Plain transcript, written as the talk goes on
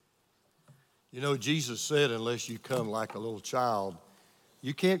You know, Jesus said, unless you come like a little child,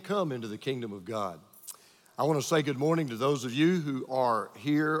 you can't come into the kingdom of God. I want to say good morning to those of you who are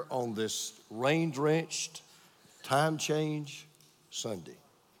here on this rain-drenched, time change Sunday.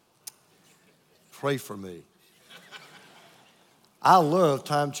 Pray for me. I love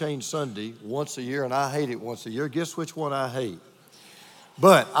time change Sunday once a year, and I hate it once a year. Guess which one I hate?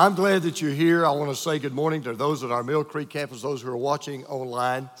 But I'm glad that you're here. I want to say good morning to those at our Mill Creek campus, those who are watching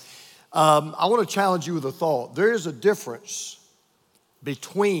online. I want to challenge you with a thought. There is a difference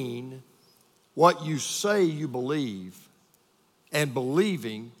between what you say you believe and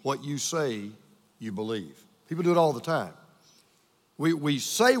believing what you say you believe. People do it all the time. We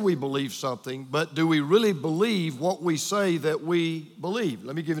say we believe something, but do we really believe what we say that we believe?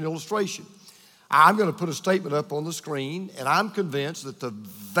 Let me give you an illustration. I'm going to put a statement up on the screen, and I'm convinced that the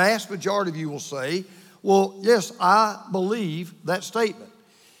vast majority of you will say, well, yes, I believe that statement.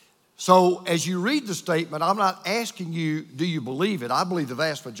 So as you read the statement, I'm not asking you, do you believe it? I believe the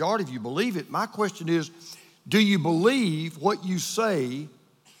vast majority of you believe it. My question is, do you believe what you say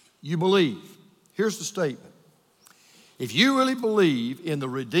you believe? Here's the statement. If you really believe in the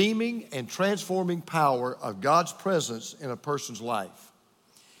redeeming and transforming power of God's presence in a person's life,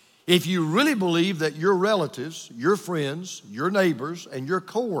 if you really believe that your relatives, your friends, your neighbors, and your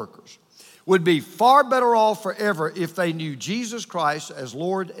coworkers would be far better off forever if they knew Jesus Christ as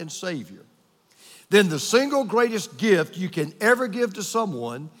Lord and Savior, then the single greatest gift you can ever give to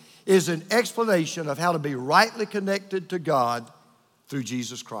someone is an explanation of how to be rightly connected to God through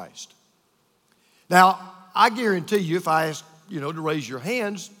Jesus Christ. Now, I guarantee you, if I asked to raise your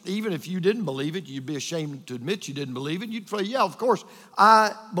hands, even if you didn't believe it, you'd be ashamed to admit you didn't believe it. You'd say, yeah, of course,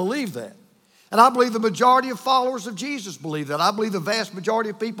 I believe that. And I believe the majority of followers of Jesus believe that. I believe the vast majority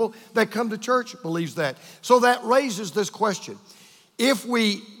of people that come to church believes that. So that raises this question. If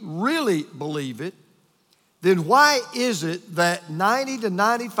we really believe it, then why is it that 90 to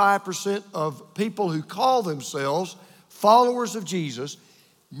 95% of people who call themselves followers of Jesus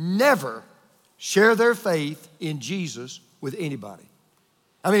never share their faith in Jesus with anybody?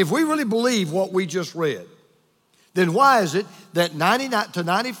 I mean, if we really believe what we just read, then why is it that 99 to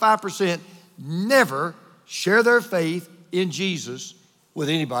 95% never share their faith in Jesus with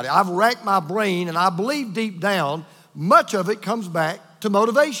anybody? I've racked my brain, and I believe deep down, much of it comes back to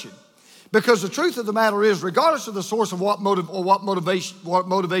motivation. Because the truth of the matter is, regardless of the source of what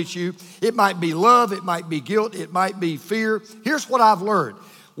motivates you, it might be love, it might be guilt, it might be fear. Here's what I've learned.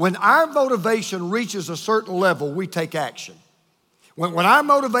 When our motivation reaches a certain level, we take action. When our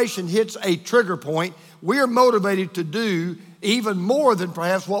motivation hits a trigger point, we are motivated to do even more than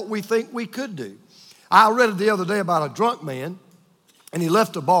perhaps what we think we could do. I read it the other day about a drunk man, and he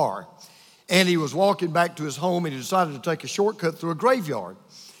left a bar, and he was walking back to his home, and he decided to take a shortcut through a graveyard.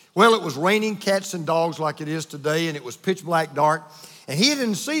 Well, it was raining cats and dogs like it is today, and it was pitch black dark, and he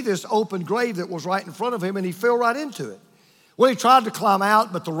didn't see this open grave that was right in front of him, and he fell right into it. Well, he tried to climb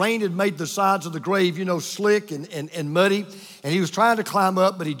out, but the rain had made the sides of the grave, slick and muddy, and he was trying to climb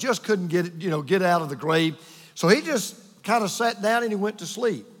up, but he just couldn't get out of the grave. So he just kind of sat down and he went to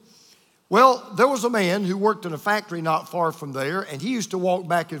sleep. Well, there was a man who worked in a factory not far from there, and he used to walk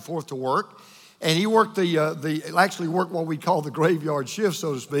back and forth to work. And he worked actually worked what we call the graveyard shift,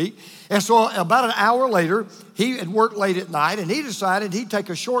 so to speak. And so about an hour later, he had worked late at night, and he decided he'd take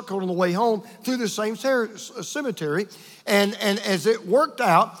a shortcut on the way home through the same cemetery. And as it worked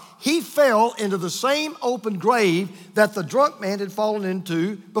out, he fell into the same open grave that the drunk man had fallen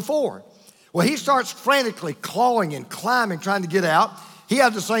into before. Well, he starts frantically clawing and climbing, trying to get out. He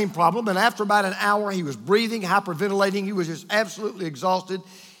had the same problem, and after about an hour, he was breathing, hyperventilating. He was just absolutely exhausted.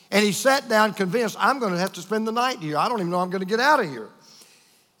 And he sat down convinced, I'm going to have to spend the night here. I don't even know I'm going to get out of here.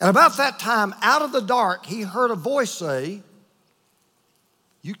 And about that time, out of the dark, he heard a voice say,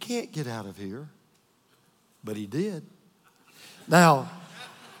 you can't get out of here. But he did. Now,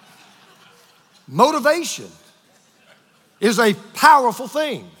 motivation is a powerful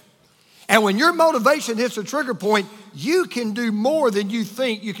thing. And when your motivation hits a trigger point, you can do more than you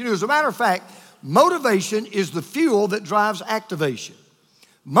think you can do. As a matter of fact, motivation is the fuel that drives activation.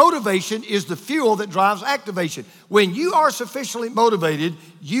 Motivation is the fuel that drives activation. When you are sufficiently motivated,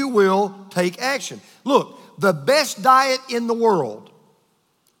 you will take action. Look, the best diet in the world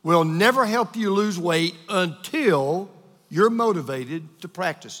will never help you lose weight until you're motivated to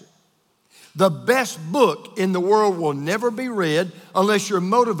practice it. The best book in the world will never be read unless you're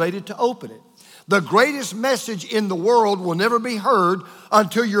motivated to open it. The greatest message in the world will never be heard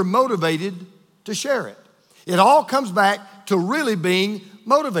until you're motivated to share it. It all comes back to really being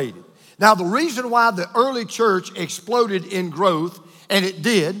motivated. Now, the reason why the early church exploded in growth, and it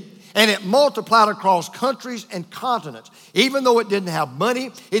did, and it multiplied across countries and continents. Even though it didn't have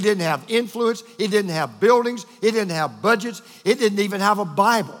money, it didn't have influence, it didn't have buildings, it didn't have budgets, it didn't even have a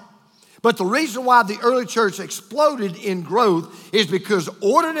Bible. But the reason why the early church exploded in growth is because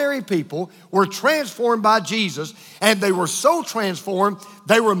ordinary people were transformed by Jesus, and they were so transformed,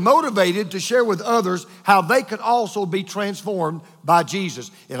 they were motivated to share with others how they could also be transformed by Jesus.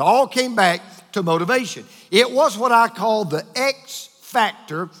 It all came back to motivation. It was what I call the X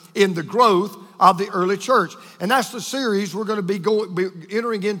factor in the growth of the early church. And that's the series we're going to be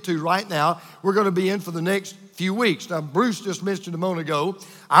entering into right now. We're going to be in for the next few weeks. Now, Bruce just mentioned a moment ago,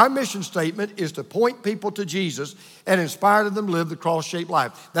 our mission statement is to point people to Jesus and inspire them to live the cross-shaped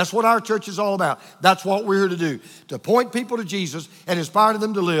life. That's what our church is all about. That's what we're here to do, to point people to Jesus and inspire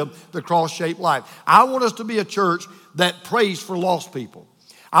them to live the cross-shaped life. I want us to be a church that prays for lost people.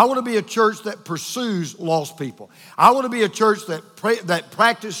 I want to be a church that pursues lost people. I want to be a church that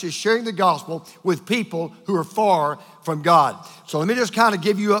practices sharing the gospel with people who are far from God. So let me just kind of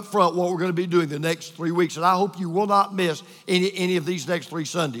give you up front what we're going to be doing the next 3 weeks, and I hope you will not miss any of these next 3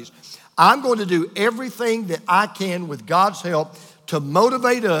 Sundays. I'm going to do everything that I can with God's help to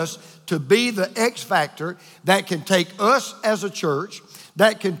motivate us to be the X factor that can take us as a church,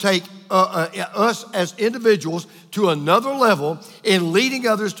 that can take us as individuals to another level in leading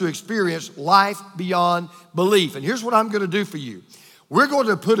others to experience life beyond belief. And here's what I'm going to do for you. We're going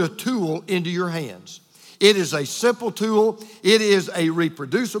to put a tool into your hands. It is a simple tool. It is a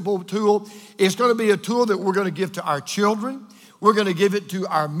reproducible tool. It's going to be a tool that we're going to give to our children. We're going to give it to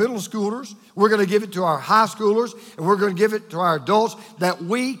our middle schoolers. We're going to give it to our high schoolers. And we're going to give it to our adults that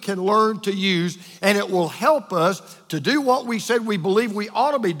we can learn to use. And it will help us to do what we said we believe we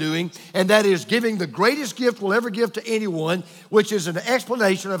ought to be doing. And that is giving the greatest gift we'll ever give to anyone, which is an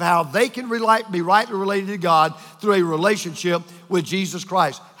explanation of how they can be rightly related to God through a relationship with Jesus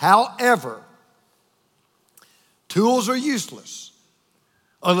Christ. However, tools are useless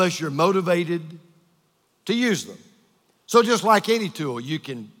unless you're motivated to use them. So just like any tool, you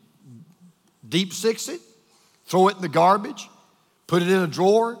can deep six it, throw it in the garbage, put it in a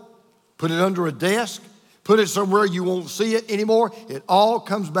drawer, put it under a desk, put it somewhere you won't see it anymore. It all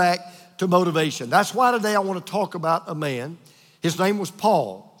comes back to motivation. That's why today I want to talk about a man. His name was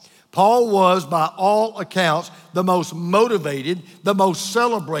Paul. Paul was, by all accounts, the most motivated, the most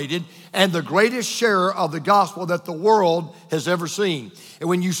celebrated, and the greatest sharer of the gospel that the world has ever seen. And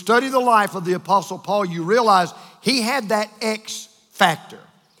when you study the life of the Apostle Paul, you realize he had that X factor.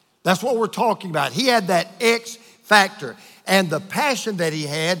 That's what we're talking about. He had that X factor. And the passion that he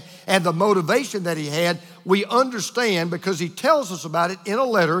had and the motivation that he had, we understand because he tells us about it in a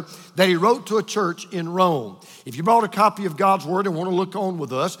letter that he wrote to a church in Rome. If you brought a copy of God's Word and want to look on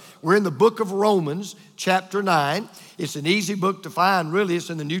with us, we're in the book of Romans, chapter 9. It's an easy book to find, really. It's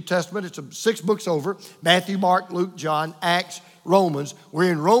in the New Testament. It's 6 books over: Matthew, Mark, Luke, John, Acts, Romans.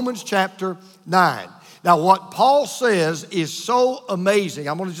 We're in Romans chapter 9. Now, what Paul says is so amazing.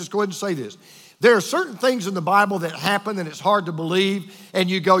 I'm going to just go ahead and say this. There are certain things in the Bible that happen and it's hard to believe. And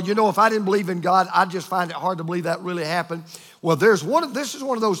you go, if I didn't believe in God, I'd just find it hard to believe that really happened. Well, this is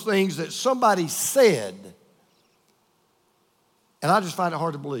one of those things that somebody said, and I just find it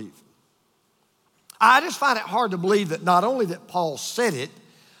hard to believe. I just find it hard to believe that not only that Paul said it,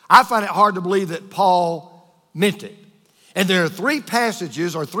 I find it hard to believe that Paul meant it. And there are 3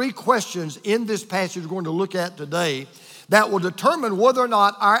 passages or 3 questions in this passage we're going to look at today that will determine whether or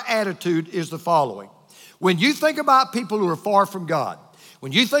not our attitude is the following. When you think about people who are far from God,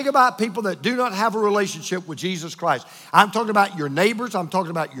 when you think about people that do not have a relationship with Jesus Christ, I'm talking about your neighbors, I'm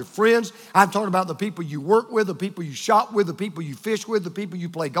talking about your friends, I'm talking about the people you work with, the people you shop with, the people you fish with, the people you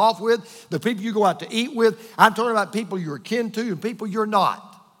play golf with, the people you go out to eat with. I'm talking about people you're kin to and people you're not.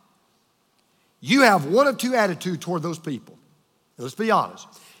 You have one of 2 attitudes toward those people. Let's be honest.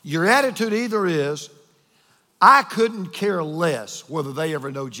 Your attitude either is, I couldn't care less whether they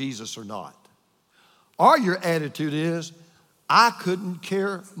ever know Jesus or not. Or your attitude is, I couldn't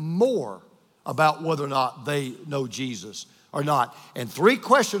care more about whether or not they know Jesus or not. And 3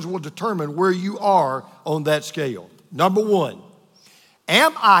 questions will determine where you are on that scale. Number 1,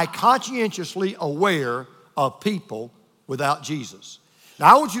 am I conscientiously aware of people without Jesus?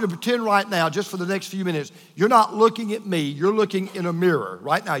 Now, I want you to pretend right now, just for the next few minutes, you're not looking at me. You're looking in a mirror.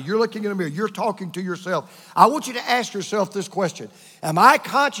 Right now, you're looking in a mirror. You're talking to yourself. I want you to ask yourself this question. Am I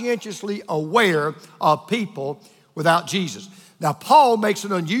conscientiously aware of people without Jesus? Now, Paul makes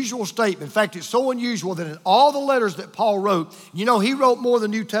an unusual statement. In fact, it's so unusual that in all the letters that Paul wrote, he wrote more of the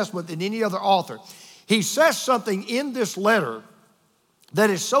New Testament than any other author. He says something in this letter that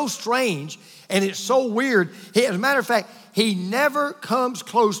is so strange and it's so weird. As a matter of fact, he never comes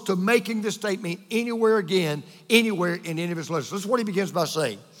close to making this statement anywhere again, anywhere in any of his letters. This is what he begins by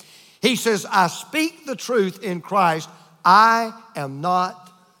saying. He says, I speak the truth in Christ. I am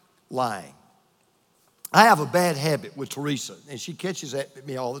not lying. I have a bad habit with Teresa, and she catches at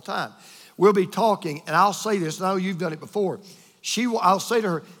me all the time. We'll be talking, and I'll say this, and I know you've done it before. I'll say to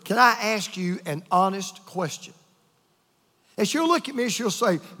her, can I ask you an honest question? And she'll look at me and she'll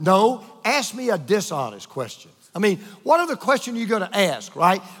say, no, ask me a dishonest question. I mean, what other question are you going to ask,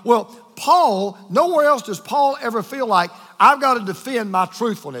 right? Well, Paul, nowhere else does Paul ever feel like, I've got to defend my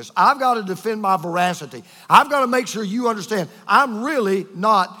truthfulness. I've got to defend my veracity. I've got to make sure you understand I'm really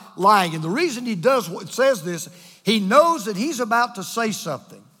not lying. And the reason he says this, he knows that he's about to say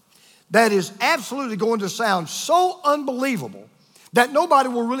something that is absolutely going to sound so unbelievable that nobody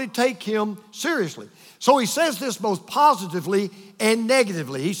will really take him seriously. So he says this both positively and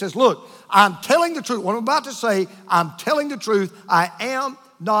negatively. He says, look, I'm telling the truth. What I'm about to say, I'm telling the truth. I am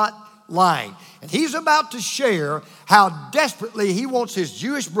not lying. And he's about to share how desperately he wants his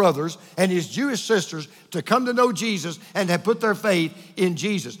Jewish brothers and his Jewish sisters to come to know Jesus and to put their faith in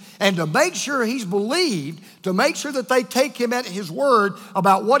Jesus. And to make sure he's believed, to make sure that they take him at his word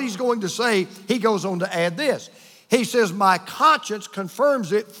about what he's going to say, he goes on to add this. He says, my conscience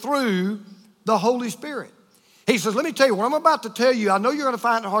confirms it through the Holy Spirit. He says, let me tell you, what I'm about to tell you, I know you're going to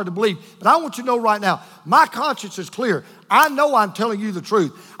find it hard to believe, but I want you to know right now, my conscience is clear. I know I'm telling you the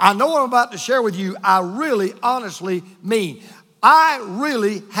truth. I know what I'm about to share with you, I really honestly mean. I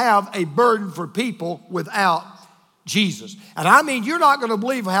really have a burden for people without Jesus. And I mean, you're not going to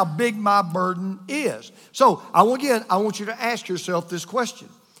believe how big my burden is. So, I want you to ask yourself this question.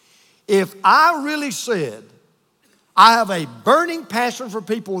 If I really said, I have a burning passion for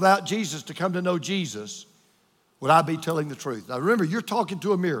people without Jesus to come to know Jesus, would I be telling the truth? Now remember, you're talking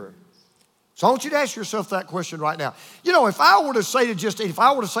to a mirror. So I want you to ask yourself that question right now. You know, if I were to say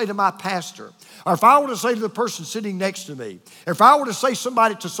to my pastor, or if I were to say to the person sitting next to me, if I were to say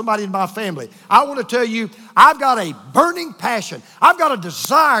to somebody in my family, I want to tell you, I've got a burning passion. I've got a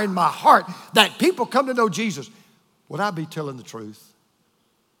desire in my heart that people come to know Jesus. Would I be telling the truth?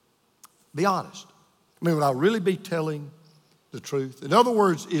 Be honest. I mean, would I really be telling the truth? In other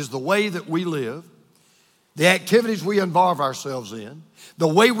words, is the way that we live, the activities we involve ourselves in, the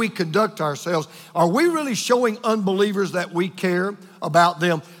way we conduct ourselves, are we really showing unbelievers that we care about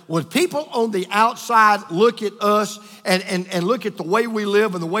them? Would people on the outside look at us and look at the way we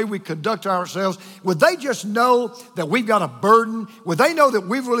live and the way we conduct ourselves? Would they just know that we've got a burden? Would they know that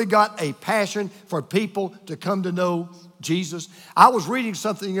we've really got a passion for people to come to know Jesus? I was reading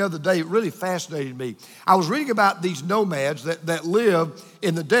something the other day. It really fascinated me. I was reading about these nomads that live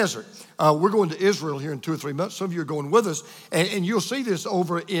in the desert. We're going to Israel here in 2 or 3 months. Some of you are going with us, and you'll see this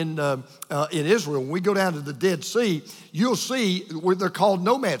over in Israel. When we go down to the Dead Sea, you'll see where they're called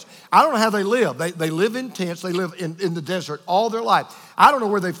nomads. I don't know how they live. They live in tents. They live in the desert all their life. I don't know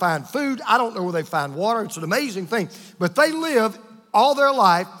where they find food. I don't know where they find water. It's an amazing thing. But they live all their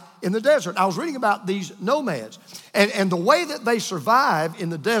life in the desert. I was reading about these nomads, and the way that they survive in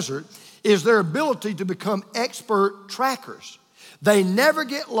the desert is their ability to become expert trackers. They never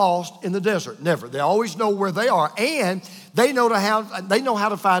get lost in the desert, never. They always know where they are, and they know how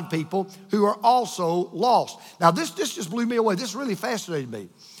to find people who are also lost. Now, this just blew me away. This really fascinated me.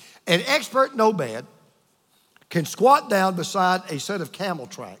 An expert nomad can squat down beside a set of camel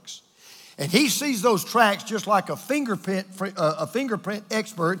tracks, and he sees those tracks just like a fingerprint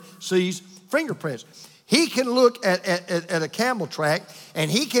expert sees fingerprints. He can look at a camel track,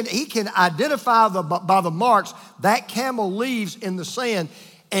 and he can identify by the marks that camel leaves in the sand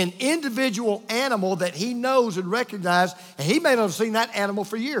an individual animal that he knows and recognizes, and he may not have seen that animal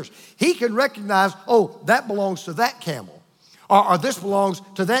for years. He can recognize, oh, that belongs to that camel, or this belongs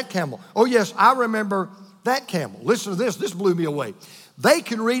to that camel. Oh, yes, I remember that camel. Listen to this. This blew me away. They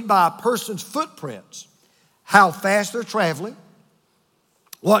can read by a person's footprints how fast they're traveling,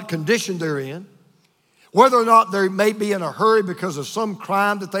 what condition they're in, whether or not they may be in a hurry because of some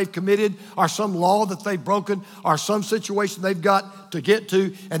crime that they've committed or some law that they've broken or some situation they've got to get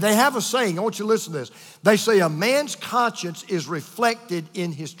to. And they have a saying, I want you to listen to this. They say a man's conscience is reflected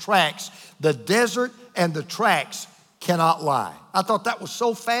in his tracks. The desert and the tracks cannot lie. I thought that was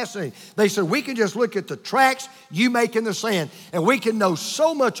so fascinating. They said we can just look at the tracks you make in the sand, and we can know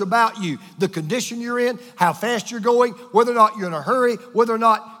so much about you, the condition you're in, how fast you're going, whether or not you're in a hurry, whether or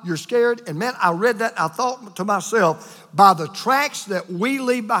not you're scared. And man, I read that, I thought to myself, by the tracks that we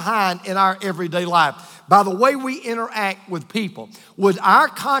leave behind in our everyday life, by the way we interact with people, would our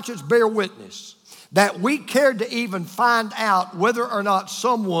conscience bear witness that we cared to even find out whether or not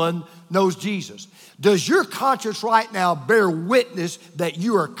someone knows Jesus? Does your conscience right now bear witness that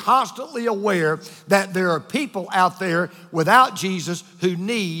you are constantly aware that there are people out there without Jesus who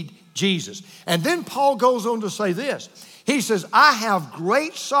need Jesus? And then Paul goes on to say this. He says, I have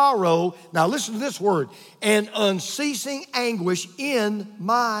great sorrow, now listen to this word, and unceasing anguish in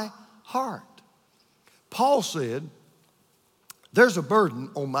my heart. Paul said, there's a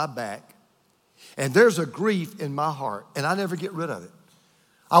burden on my back, and there's a grief in my heart, and I never get rid of it.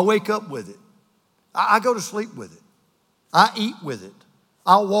 I wake up with it. I go to sleep with it. I eat with it.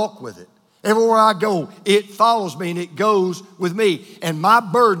 I walk with it. Everywhere I go, it follows me and it goes with me. And my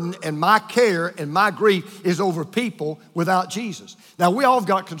burden and my care and my grief is over people without Jesus. Now, we all have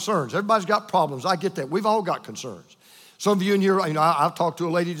got concerns. Everybody's got problems. I get that. We've all got concerns. Some of you in here, I've talked to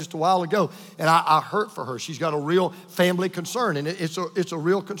a lady just a while ago, and I hurt for her. She's got a real family concern, and it's a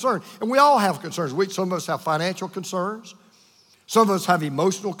real concern. And we all have concerns. Some of us have financial concerns. Some of us have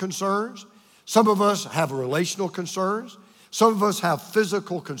emotional concerns. Some of us have relational concerns. Some of us have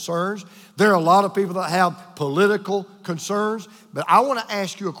physical concerns. There are a lot of people that have political concerns. But I want to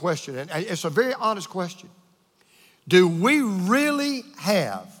ask you a question, and it's a very honest question. Do we really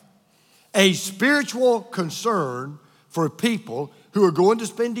have a spiritual concern for people who are going to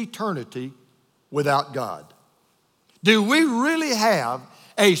spend eternity without God? Do we really have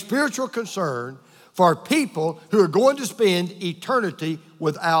a spiritual concern for people who are going to spend eternity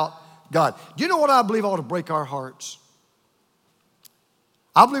without God? Do you know what I believe ought to break our hearts?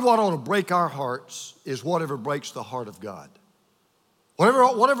 I believe what ought to break our hearts is whatever breaks the heart of God.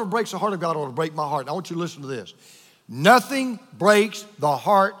 Whatever breaks the heart of God ought to break my heart. And I want you to listen to this. Nothing breaks the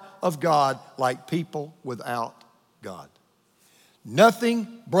heart of God like people without God. Nothing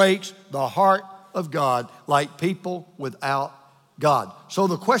breaks the heart of God like people without God. So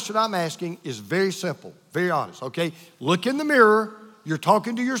the question I'm asking is very simple, very honest, okay? Look in the mirror. You're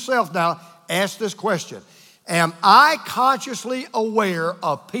talking to yourself now. Ask this question. Am I consciously aware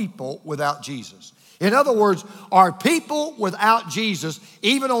of people without Jesus? In other words, are people without Jesus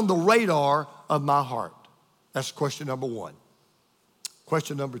even on the radar of my heart? That's question number one.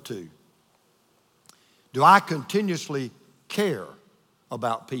 Question number two. Do I continuously care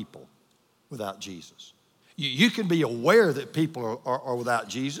about people without Jesus? You can be aware that people are without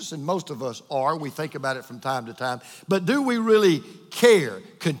Jesus, and most of us are. We think about it from time to time. But do we really care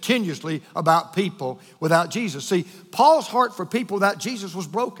continuously about people without Jesus? See, Paul's heart for people without Jesus was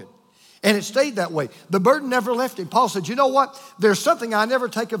broken, and it stayed that way. The burden never left him. Paul said, you know what? There's something I never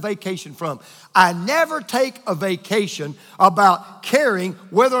take a vacation from. I never take a vacation about caring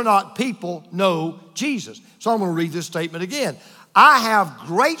whether or not people know Jesus. So I'm going to read this statement again. I have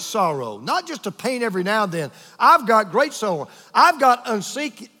great sorrow, not just a pain every now and then. I've got great sorrow. I've got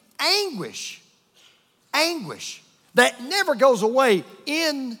unspeakable anguish that never goes away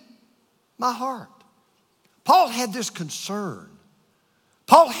in my heart. Paul had this concern.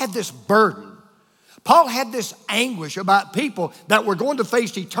 Paul had this burden. Paul had this anguish about people that were going to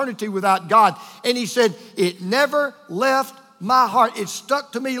face eternity without God. And he said, it never left my heart. It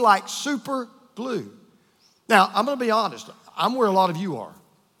stuck to me like super glue. Now, I'm going to be honest. I'm where a lot of you are.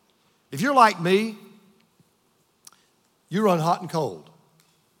 If you're like me, you run hot and cold.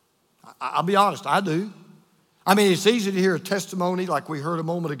 I'll be honest, I do. I mean, it's easy to hear a testimony like we heard a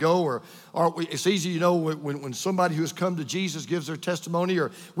moment ago, or it's easy, you know, when somebody who has come to Jesus gives their testimony,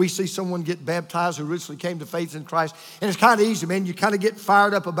 or we see someone get baptized who recently came to faith in Christ. And it's kind of easy, man. You kind of get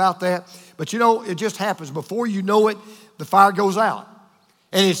fired up about that. But, you know, it just happens. Before you know it, the fire goes out.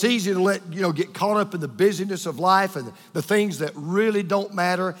 And it's easy to get caught up in the busyness of life and the things that really don't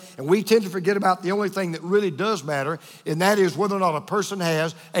matter. And we tend to forget about the only thing that really does matter, and that is whether or not a person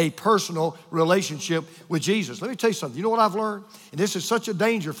has a personal relationship with Jesus. Let me tell you something. You know what I've learned? And this is such a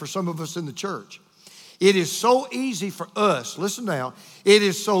danger for some of us in the church. It is so easy for us, listen now, it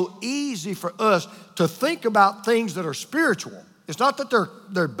is so easy for us to think about things that are spiritual. It's not that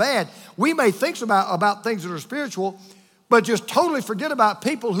they're bad. We may think about things that are spiritual, but just totally forget about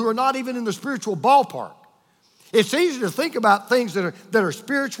people who are not even in the spiritual ballpark. It's easy to think about things that are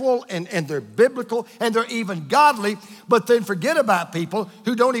spiritual and they're biblical and they're even godly, but then forget about people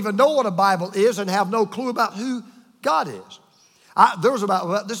who don't even know what a Bible is and have no clue about who God is.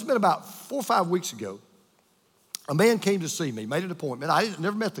 This has been about 4 or 5 weeks ago. A man came to see me, made an appointment. I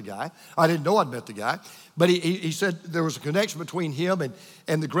never met the guy. I didn't know I'd met the guy. But he said there was a connection between him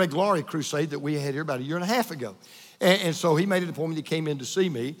and the Greg Laurie crusade that we had here about 1.5 years ago. And so he made an appointment. He came in to see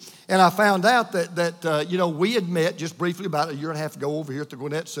me. And I found out that we had met just briefly about 1.5 years ago over here at the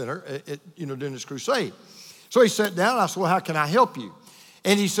Gwinnett Center during this crusade. So he sat down and I said, well, how can I help you?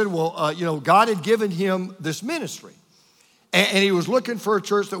 And he said, well, God had given him this ministry. And he was looking for a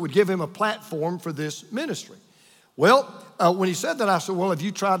church that would give him a platform for this ministry. Well, when he said that, I said, well, have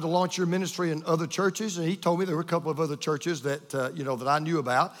you tried to launch your ministry in other churches? And he told me there were a couple of other churches that, that I knew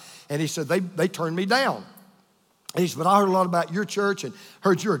about. And he said, they turned me down. And he said, but I heard a lot about your church and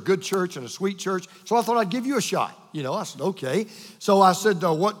heard you're a good church and a sweet church. So I thought I'd give you a shot. I said, okay. So I said,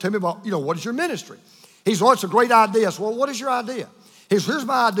 tell me about, what is your ministry? He said, well, it's a great idea. I said, well, what is your idea? He said, here's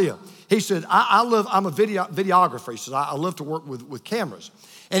my idea. He said, I'm a videographer. He said, I love to work with cameras.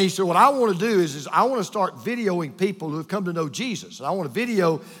 And he said, what I want to do is I want to start videoing people who have come to know Jesus. And I want to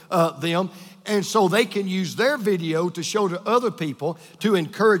video them, and so they can use their video to show to other people, to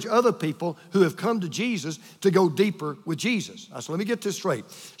encourage other people who have come to Jesus to go deeper with Jesus. I said, let me get this straight.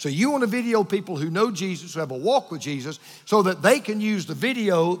 So you want to video people who know Jesus, who have a walk with Jesus, so that they can use the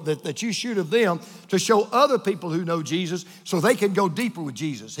video that you shoot of them to show other people who know Jesus so they can go deeper with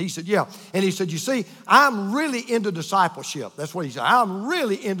Jesus. He said, yeah. And he said, you see, I'm really into discipleship. That's what he said. I'm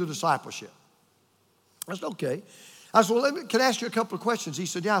really into discipleship. I said, okay. I said, well, can I ask you a couple of questions? He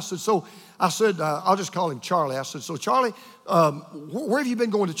said, yeah. I said, I'll just call him Charlie. I said, so Charlie, where have you been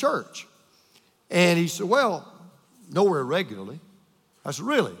going to church? And he said, well, nowhere regularly. I said,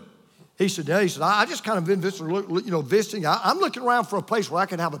 really? He said, yeah. He said, I just kind of been visiting. I'm looking around for a place where I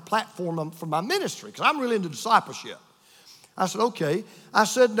can have a platform for my ministry because I'm really into discipleship. I said, okay. I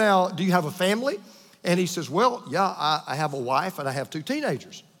said, now, do you have a family? And he says, well, yeah, I have a wife and I have 2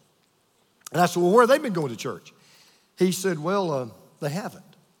 teenagers. And I said, well, where have they been going to church? He said, well, they haven't.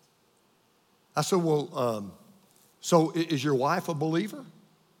 I said, well, so is your wife a believer?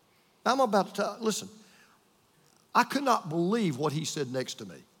 I'm about to listen. I could not believe what he said next to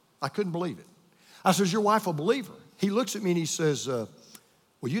me. I couldn't believe it. I said, is your wife a believer? He looks at me and he says, well,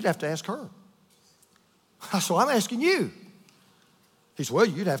 you'd have to ask her. I said, well, I'm asking you. He said, well,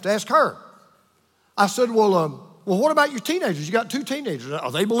 you'd have to ask her. I said, well, what about your teenagers? You got 2 teenagers.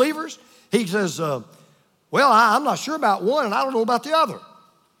 Are they believers? He says, well, I'm not sure about one, and I don't know about the other.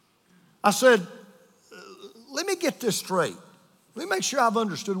 I said, let me get this straight. Let me make sure I've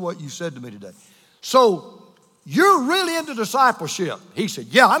understood what you said to me today. So you're really into discipleship? He said,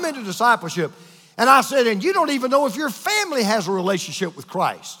 yeah, I'm into discipleship. And I said, and you don't even know if your family has a relationship with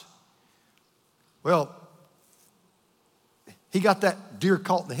Christ. Well, he got that deer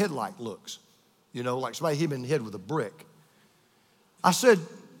caught in the headlight looks, like somebody hit him in the head with a brick. I said,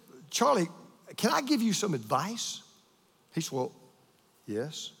 Charlie, can I give you some advice? He said, well,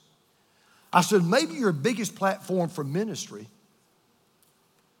 yes. I said, maybe your biggest platform for ministry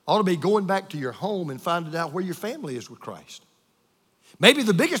ought to be going back to your home and finding out where your family is with Christ. Maybe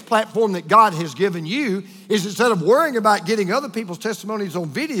the biggest platform that God has given you is instead of worrying about getting other people's testimonies on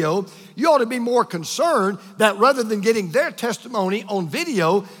video, you ought to be more concerned that rather than getting their testimony on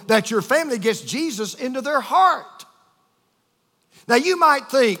video, that your family gets Jesus into their heart. Now you might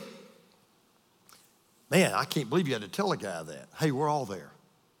think, man, I can't believe you had to tell a guy that. Hey, we're all there.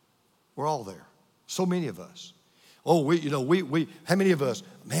 We're all there. So many of us. Oh, how many of us?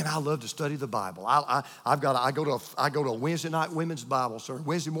 Man, I love to study the Bible. I go to a Wednesday night women's Bible study,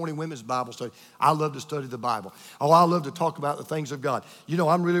 Wednesday morning women's Bible study. I love to study the Bible. Oh, I love to talk about the things of God.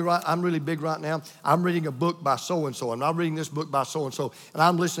 I'm really big right now. I'm reading a book by so and so, and I'm reading this book by so and so, and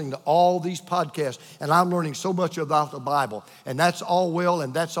I'm listening to all these podcasts, and I'm learning so much about the Bible, and that's all well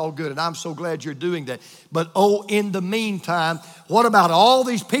and that's all good, and I'm so glad you're doing that. But in the meantime, what about all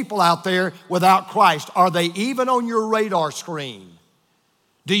these people out there without Christ? Are they even on your radar screen?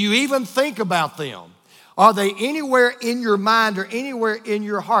 Do you even think about them? Are they anywhere in your mind or anywhere in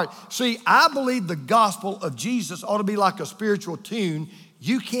your heart? See, I believe the gospel of Jesus ought to be like a spiritual tune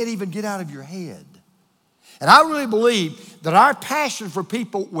you can't even get out of your head. And I really believe that our passion for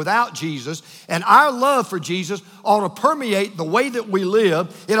people without Jesus and our love for Jesus ought to permeate the way that we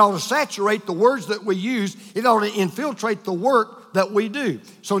live. It ought to saturate the words that we use. It ought to infiltrate the work that we do.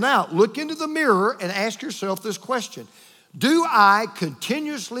 So now, look into the mirror and ask yourself this question. Do I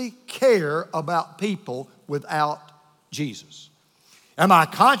continuously care about people without Jesus? Am I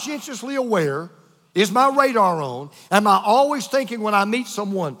conscientiously aware? Is my radar on? Am I always thinking when I meet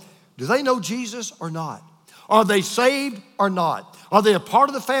someone, do they know Jesus or not? Are they saved or not? Are they a part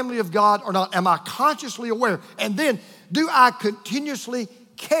of the family of God or not? Am I consciously aware? And then, do I continuously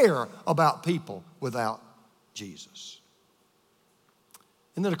care about people without Jesus?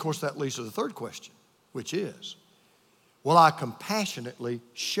 And then, of course, that leads to the third question, which is, will I compassionately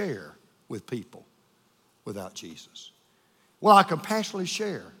share with people without Jesus? Will I compassionately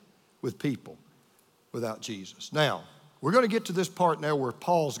share with people without Jesus? Now, we're going to get to this part now where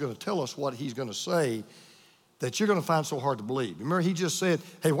Paul's going to tell us what he's going to say that you're going to find so hard to believe. Remember, he just said,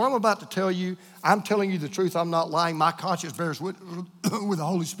 hey, what I'm about to tell you, I'm telling you the truth. I'm not lying. My conscience bears with the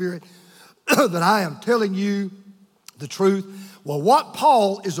Holy Spirit that I am telling you the truth. Well, what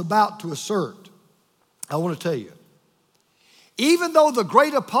Paul is about to assert, I want to tell you, even though the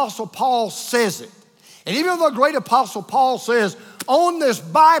great apostle Paul says it, and even though the great apostle Paul says, on this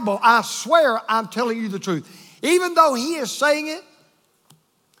Bible, I swear I'm telling you the truth. Even though he is saying it,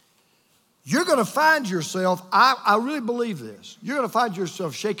 you're going to find yourself, I really believe this, you're going to find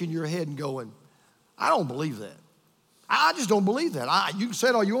yourself shaking your head and going, I don't believe that. I just don't believe that. You can say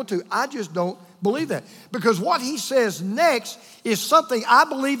it all you want to. I just don't believe that. Because what he says next is something I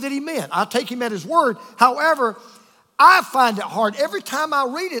believe that he meant. I take him at his word. However, I find it hard. Every time I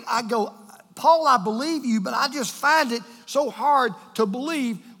read it, I go, Paul, I believe you, but I just find it so hard to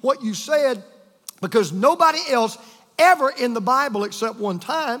believe what you said because nobody else ever in the Bible except one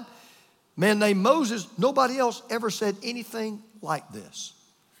time, a man named Moses, nobody else ever said anything like this.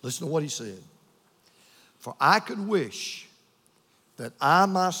 Listen to what he said. For I could wish that I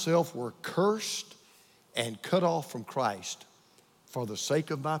myself were cursed and cut off from Christ for the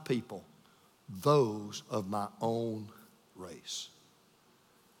sake of my people, those of my own race.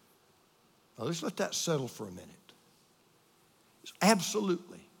 Now let's let that settle for a minute. It's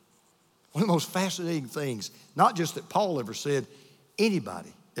absolutely one of the most fascinating things, not just that Paul ever said,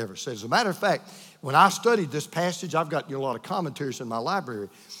 anybody ever said. As a matter of fact, when I studied this passage, I've got a lot of commentaries in my library.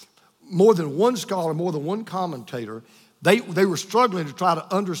 More than one scholar, more than one commentator, they were struggling to try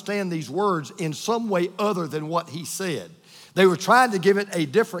to understand these words in some way other than what he said. They were trying to give it a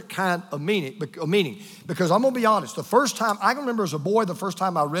different kind of meaning. Because I'm going to be honest, the first time, I can remember as a boy, the first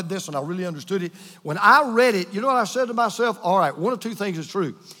time I read this and I really understood it, when I read it, you know what I said to myself? All right, one of two things is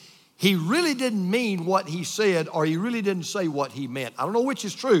true. He really didn't mean what he said, or he really didn't say what he meant. I don't know which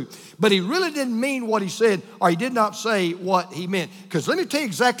is true, but he really didn't mean what he said, or he did not say what he meant. Because let me tell you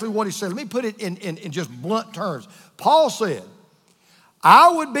exactly what he said. Let me put it in just blunt terms. Paul said,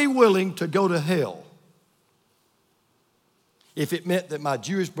 I would be willing to go to hell if it meant that my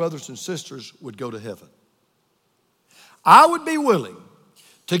Jewish brothers and sisters would go to heaven. I would be willing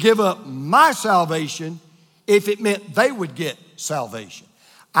to give up my salvation if it meant they would get salvation.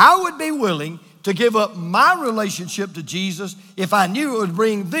 I would be willing to give up my relationship to Jesus if I knew it would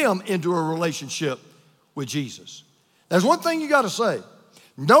bring them into a relationship with Jesus. There's one thing you got to say.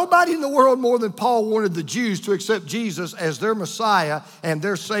 Nobody in the world more than Paul wanted the Jews to accept Jesus as their Messiah and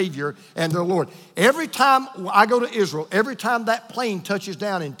their Savior and their Lord. Every time I go to Israel, every time that plane touches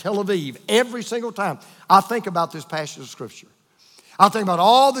down in Tel Aviv, every single time, I think about this passage of Scripture. I think about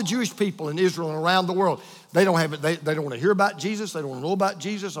all the Jewish people in Israel and around the world. They don't have it. They don't want to hear about Jesus. They don't want to know about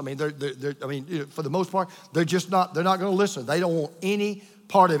Jesus. I mean, for the most part, they're not going to listen. They don't want any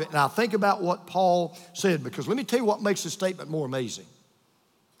part of it. And I think about what Paul said, because let me tell you what makes this statement more amazing.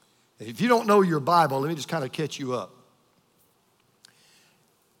 If you don't know your Bible, let me just kind of catch you up.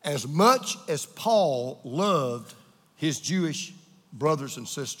 As much as Paul loved his Jewish brothers and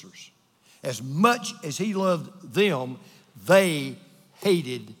sisters, as much as he loved them, they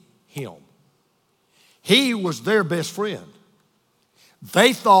hated him. He was their best friend.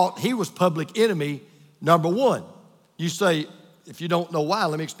 They thought he was public enemy number one. You say, if you don't know why,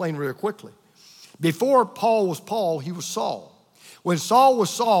 let me explain real quickly. Before Paul was Paul, he was Saul. When Saul was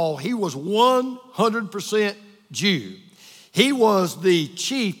Saul, he was 100% Jew. He was the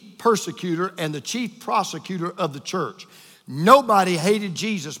chief persecutor and the chief prosecutor of the church. Nobody hated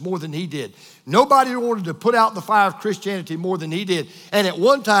Jesus more than he did. Nobody wanted to put out the fire of Christianity more than he did. And at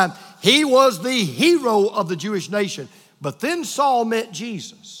one time, he was the hero of the Jewish nation. But then Saul met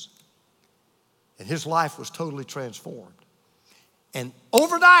Jesus, and his life was totally transformed. And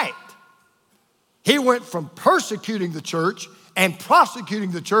overnight, he went from persecuting the church and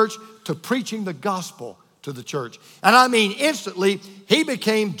prosecuting the church to preaching the gospel to the church. And I mean instantly, he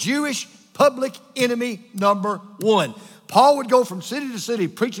became Jewish public enemy number one. Paul would go from city to city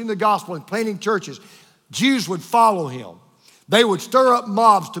preaching the gospel and planting churches. Jews would follow him. They would stir up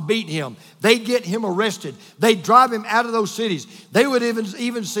mobs to beat him. They'd get him arrested. They'd drive him out of those cities. They would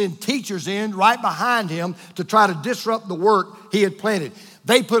even send teachers in right behind him to try to disrupt the work he had planted.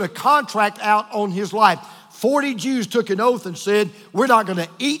 They put a contract out on his life. 40 Jews took an oath and said, we're not going to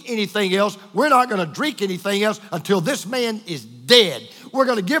eat anything else. We're not going to drink anything else until this man is dead. We're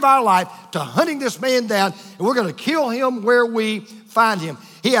going to give our life to hunting this man down, and we're going to kill him where we find him.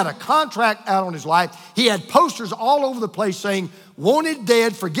 He had a contract out on his life. He had posters all over the place saying, wanted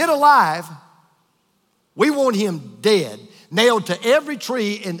dead, forget alive. We want him dead, nailed to every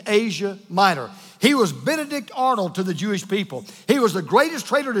tree in Asia Minor. He was Benedict Arnold to the Jewish people. He was the greatest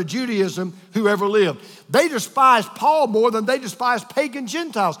traitor to Judaism who ever lived. They despised Paul more than they despised pagan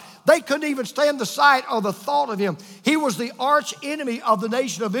Gentiles. They couldn't even stand the sight or the thought of him. He was the arch enemy of the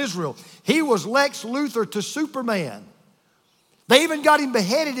nation of Israel. He was Lex Luthor to Superman. They even got him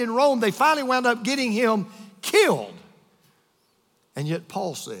beheaded in Rome. They finally wound up getting him killed. And yet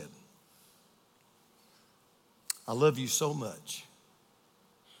Paul said, I love you so much.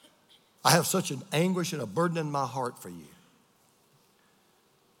 I have such an anguish and a burden in my heart for you.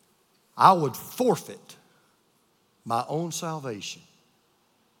 I would forfeit my own salvation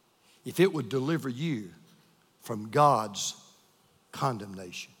if it would deliver you from God's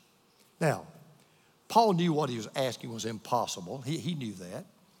condemnation. Now, Paul knew what he was asking was impossible. He knew that.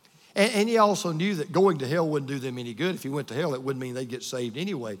 And he also knew that going to hell wouldn't do them any good. If he went to hell, it wouldn't mean they'd get saved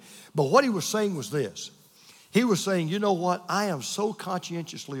anyway. But what he was saying was this. He was saying, you know what? I am so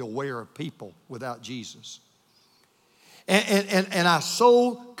conscientiously aware of people without Jesus. And I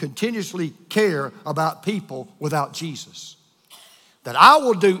so continuously care about people without Jesus that I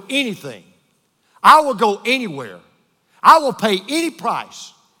will do anything. I will go anywhere. I will pay any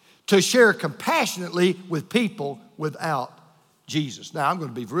price to share compassionately with people without Jesus. Now, I'm going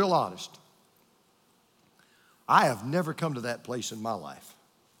to be real honest. I have never come to that place in my life.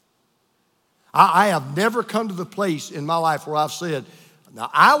 I have never come to the place in my life where I've said, now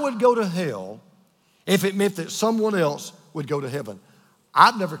I would go to hell if it meant that someone else would go to heaven.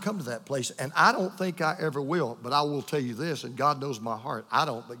 I've never come to that place, and I don't think I ever will. But I will tell you this, and God knows my heart. I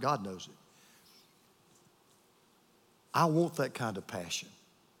don't, but God knows it. I want that kind of passion.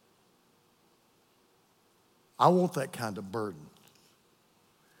 I want that kind of burden.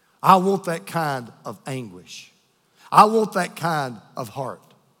 I want that kind of anguish. I want that kind of heart.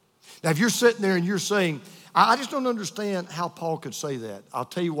 Now, if you're sitting there and you're saying, I just don't understand how Paul could say that. I'll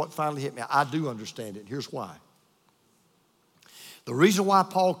tell you what finally hit me. I do understand it. Here's why. The reason why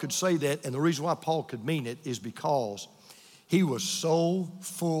Paul could say that and the reason why Paul could mean it is because he was so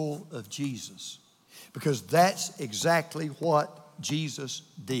full of Jesus. Because that's exactly what Jesus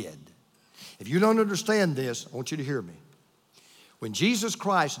did. If you don't understand this, I want you to hear me. When Jesus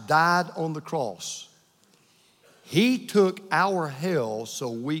Christ died on the cross, he took our hell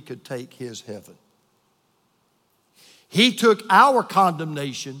so we could take his heaven. He took our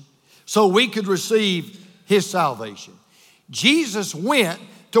condemnation so we could receive his salvation. Jesus went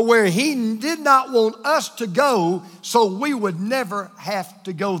to where he did not want us to go so we would never have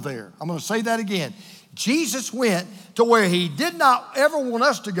to go there. I'm going to say that again. Jesus went to where he did not ever want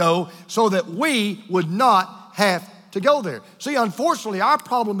us to go so that we would not have to go there. See, unfortunately, our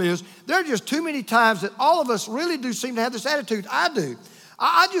problem is there are just too many times that all of us really do seem to have this attitude. I do.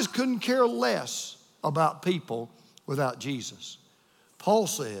 I just couldn't care less about people without Jesus. Paul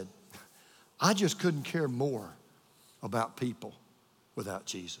said, I just couldn't care more about people without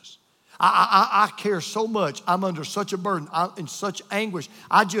Jesus. I care so much. I'm under such a burden. I'm in such anguish.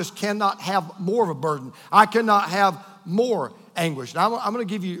 I just cannot have more of a burden. I cannot have more anguish. Now, I'm going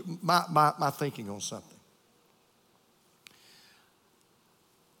to give you my thinking on something.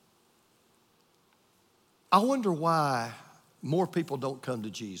 I wonder why more people don't come to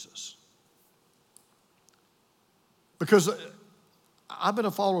Jesus. Because I've been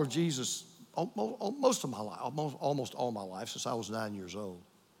a follower of Jesus most of my life, almost all my life, since I was 9 years old.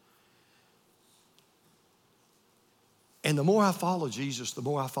 And the more I follow Jesus, the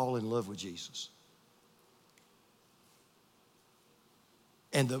more I fall in love with Jesus.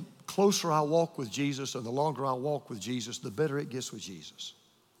 And the closer I walk with Jesus and the longer I walk with Jesus, the better it gets with Jesus.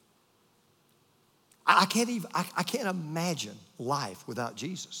 I can't imagine life without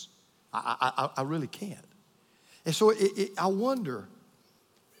Jesus. I really can't. And so I wonder,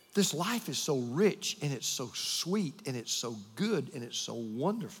 this life is so rich and it's so sweet and it's so good and it's so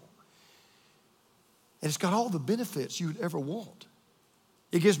wonderful. And it's got all the benefits you'd ever want.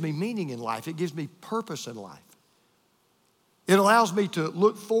 It gives me meaning in life. It gives me purpose in life. It allows me to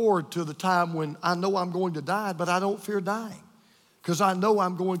look forward to the time when I know I'm going to die, but I don't fear dying. Because I know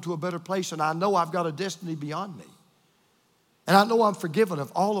I'm going to a better place and I know I've got a destiny beyond me. And I know I'm forgiven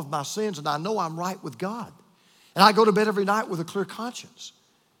of all of my sins and I know I'm right with God. And I go to bed every night with a clear conscience.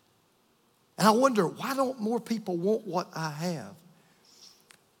 And I wonder, why don't more people want what I have?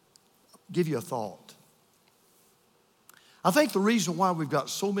 I'll give you a thought. I think the reason why we've got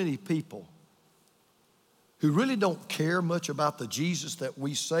so many people who really don't care much about the Jesus that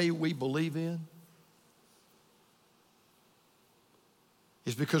we say we believe in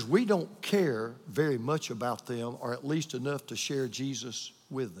is because we don't care very much about them, or at least enough to share Jesus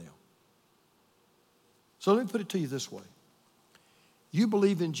with them. So let me put it to you this way. You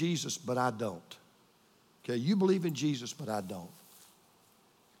believe in Jesus, but I don't. okay? You believe in Jesus, but I don't.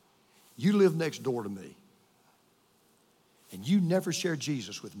 You live next door to me, and you never share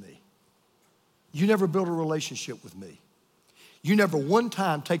Jesus with me. You never build a relationship with me. You never one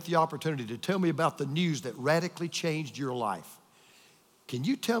time take the opportunity to tell me about the news that radically changed your life. Can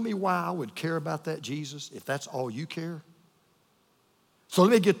you tell me why I would care about that Jesus if that's all you care? So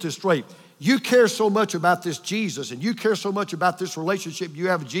let me get this straight. You care so much about this Jesus and you care so much about this relationship you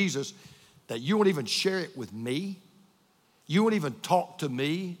have with Jesus that you won't even share it with me? You won't even talk to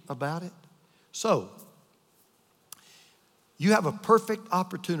me about it? So, you have a perfect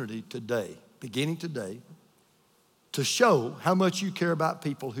opportunity today, beginning today, to show how much you care about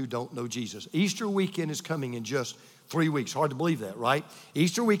people who don't know Jesus. Easter weekend is coming in just 3 weeks. Hard to believe that, right?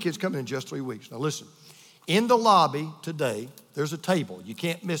 Easter weekend is coming in just 3 weeks. Now listen, in the lobby today, there's a table. You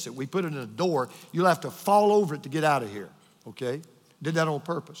can't miss it. We put it in a door. You'll have to fall over it to get out of here, okay? Did that on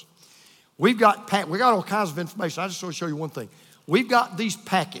purpose. We got all kinds of information. I just want to show you one thing. We've got these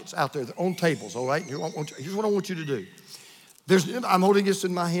packets out there on tables, all right? Here's what I want you to do. I'm holding this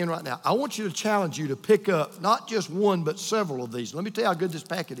in my hand right now. I want you to challenge you to pick up not just one, but several of these. Let me tell you how good this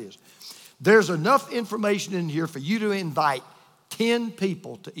packet is. There's enough information in here for you to invite 10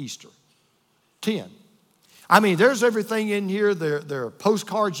 people to Easter. 10. I mean, there's everything in here. There are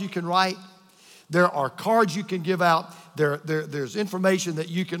postcards you can write. There are cards you can give out. There's information that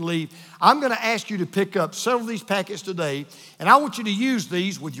you can leave. I'm going to ask you to pick up several of these packets today, and I want you to use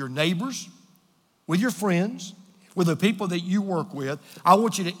these with your neighbors, with your friends, with the people that you work with. I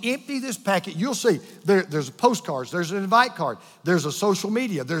want you to empty this packet. You'll see there's postcards, there's an invite card, there's a social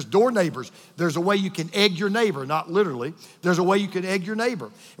media, there's door neighbors, there's a way you can egg your neighbor, not literally. There's a way you can egg your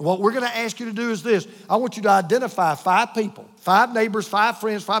neighbor. And what we're going to ask you to do is this. I want you to identify 5 people, 5 neighbors, 5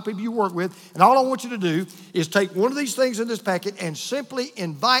 friends, 5 people you work with. And all I want you to do is take one of these things in this packet and simply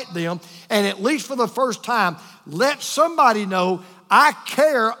invite them. And at least for the first time, let somebody know I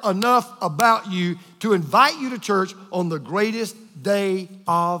care enough about you to invite you to church on the greatest day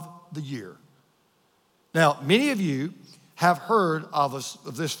of the year. Now, many of you have heard of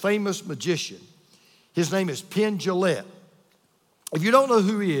this famous magician. His name is Penn Jillette. If you don't know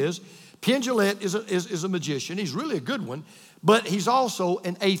who he is, Penn Jillette is a magician. He's really a good one, but he's also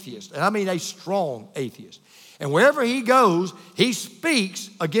an atheist, and I mean a strong atheist. And wherever he goes, he speaks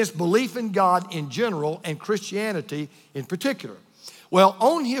against belief in God in general and Christianity in particular. Well,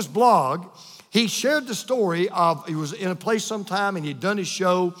 on his blog, he shared the story of he was in a place sometime and he'd done his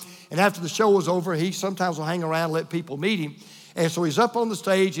show. And after the show was over, he sometimes will hang around and let people meet him. And so he's up on the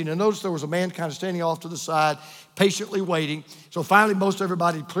stage and he noticed there was a man kind of standing off to the side, patiently waiting. So finally, most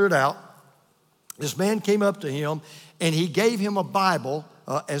everybody cleared out. This man came up to him and he gave him a Bible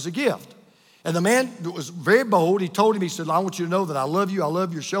as a gift. And the man was very bold. He told him, he said, I want you to know that I love you. I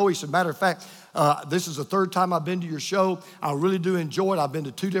love your show. He said, matter of fact, this is the 3rd time I've been to your show. I really do enjoy it. I've been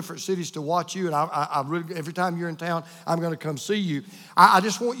to 2 different cities to watch you, and I really, every time you're in town, I'm going to come see you. I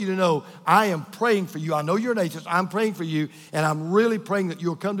just want you to know I am praying for you. I know you're an atheist. I'm praying for you, and I'm really praying that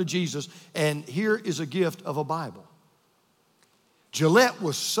you'll come to Jesus, and here is a gift of a Bible. Jillette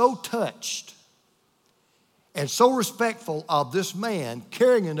was so touched and so respectful of this man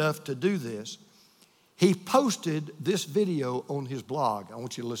caring enough to do this, he posted this video on his blog. I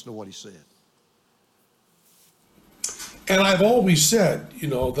want you to listen to what he said. And I've always said,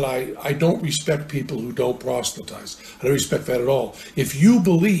 that I don't respect people who don't proselytize. I don't respect that at all. If you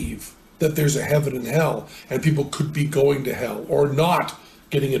believe that there's a heaven and hell and people could be going to hell or not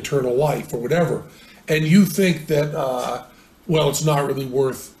getting eternal life or whatever, and you think that, it's not really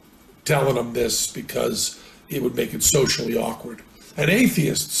worth telling them this because it would make it socially awkward. And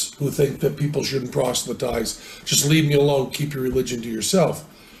atheists who think that people shouldn't proselytize, just leave me alone, keep your religion to yourself.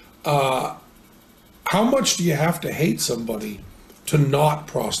 How much do you have to hate somebody to not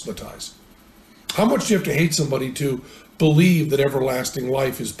proselytize? How much do you have to hate somebody to believe that everlasting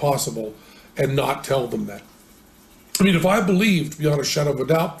life is possible and not tell them that? I mean, if I believed beyond a shadow of a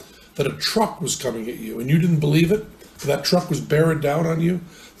doubt that a truck was coming at you and you didn't believe it, that truck was bearing down on you,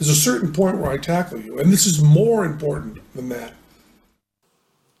 there's a certain point where I tackle you. And this is more important than that.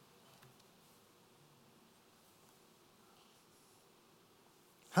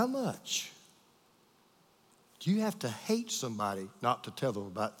 How much do you have to hate somebody not to tell them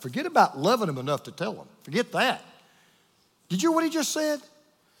about? Forget about loving them enough to tell them. Forget that. Did you hear what he just said?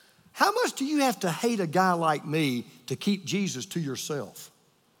 How much do you have to hate a guy like me to keep Jesus to yourself?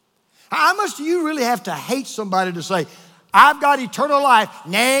 How much do you really have to hate somebody to say, I've got eternal life,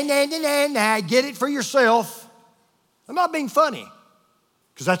 nah, get it for yourself? I'm not being funny,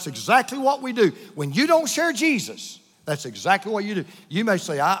 because that's exactly what we do. When you don't share Jesus, That's exactly what you do. You may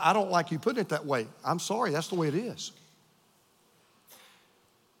say, I don't like you putting it that way. I'm sorry, that's the way it is.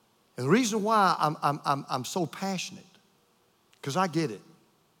 And the reason why I'm so passionate, because I get it.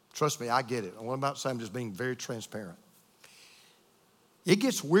 Trust me, I get it. What I'm about to say, I'm just being very transparent. It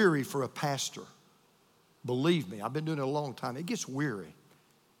gets weary for a pastor. Believe me, I've been doing it a long time. It gets weary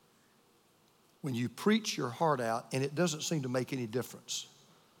when you preach your heart out and it doesn't seem to make any difference.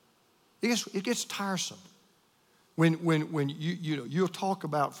 It gets tiresome. When you'll talk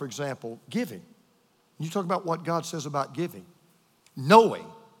about, for example, giving. You talk about what God says about giving, knowing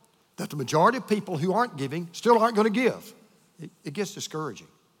that the majority of people who aren't giving still aren't going to give. It gets discouraging.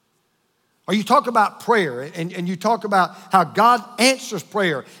 Or you talk about prayer and you talk about how God answers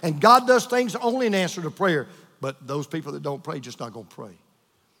prayer and God does things only in answer to prayer. But those people that don't pray just not going to pray.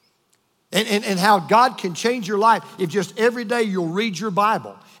 And how God can change your life if just every day you'll read your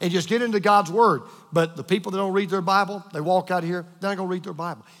Bible and just get into God's Word. But the people that don't read their Bible, they walk out of here, they're not going to read their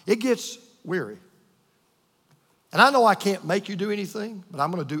Bible. It gets weary. And I know I can't make you do anything, but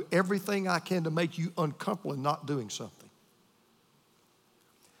I'm going to do everything I can to make you uncomfortable in not doing something.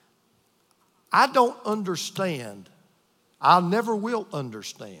 I don't understand, I never will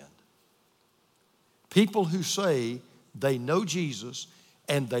understand, people who say they know Jesus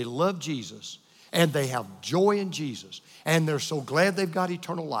and they love Jesus and they have joy in Jesus and they're so glad they've got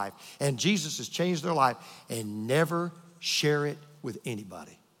eternal life and Jesus has changed their life and never share it with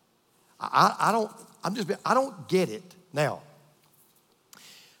anybody. I don't get it. Now,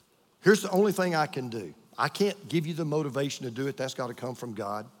 here's the only thing I can do. I can't give you the motivation to do it. That's got to come from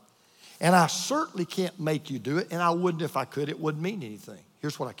God. And I certainly can't make you do it, and I wouldn't if I could. It wouldn't mean anything.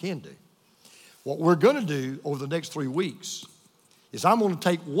 Here's what I can do. What we're going to do over the next 3 weeks is I'm going to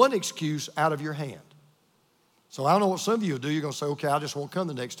take one excuse out of your hand. So I don't know what some of you will do. You're going to say, okay, I just won't come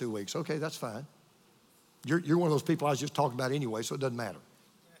the next 2 weeks. Okay, that's fine. You're one of those people I was just talking about anyway, so it doesn't matter.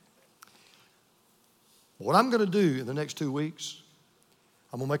 What I'm going to do in the next 2 weeks,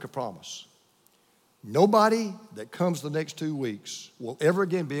 I'm going to make a promise. Nobody that comes the next 2 weeks will ever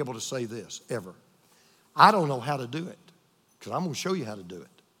again be able to say this, ever. I don't know how to do it, because I'm going to show you how to do it.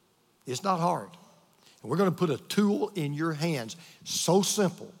 It's not hard. And we're going to put a tool in your hands so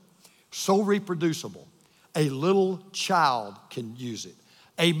simple, so reproducible. A little child can use it.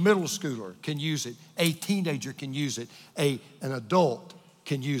 A middle schooler can use it. A teenager can use it. An adult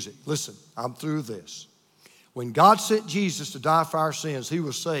can use it. Listen, I'm through this. When God sent Jesus to die for our sins, he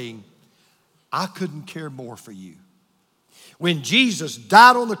was saying, I couldn't care more for you. When Jesus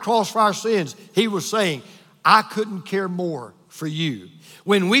died on the cross for our sins, he was saying, I couldn't care more for you.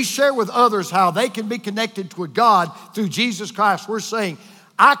 When we share with others how they can be connected to God through Jesus Christ, we're saying,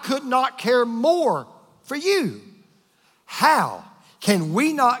 I could not care more for you. How can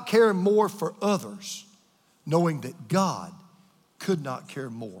we not care more for others, knowing that God could not care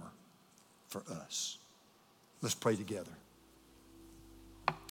more for us? Let's pray together.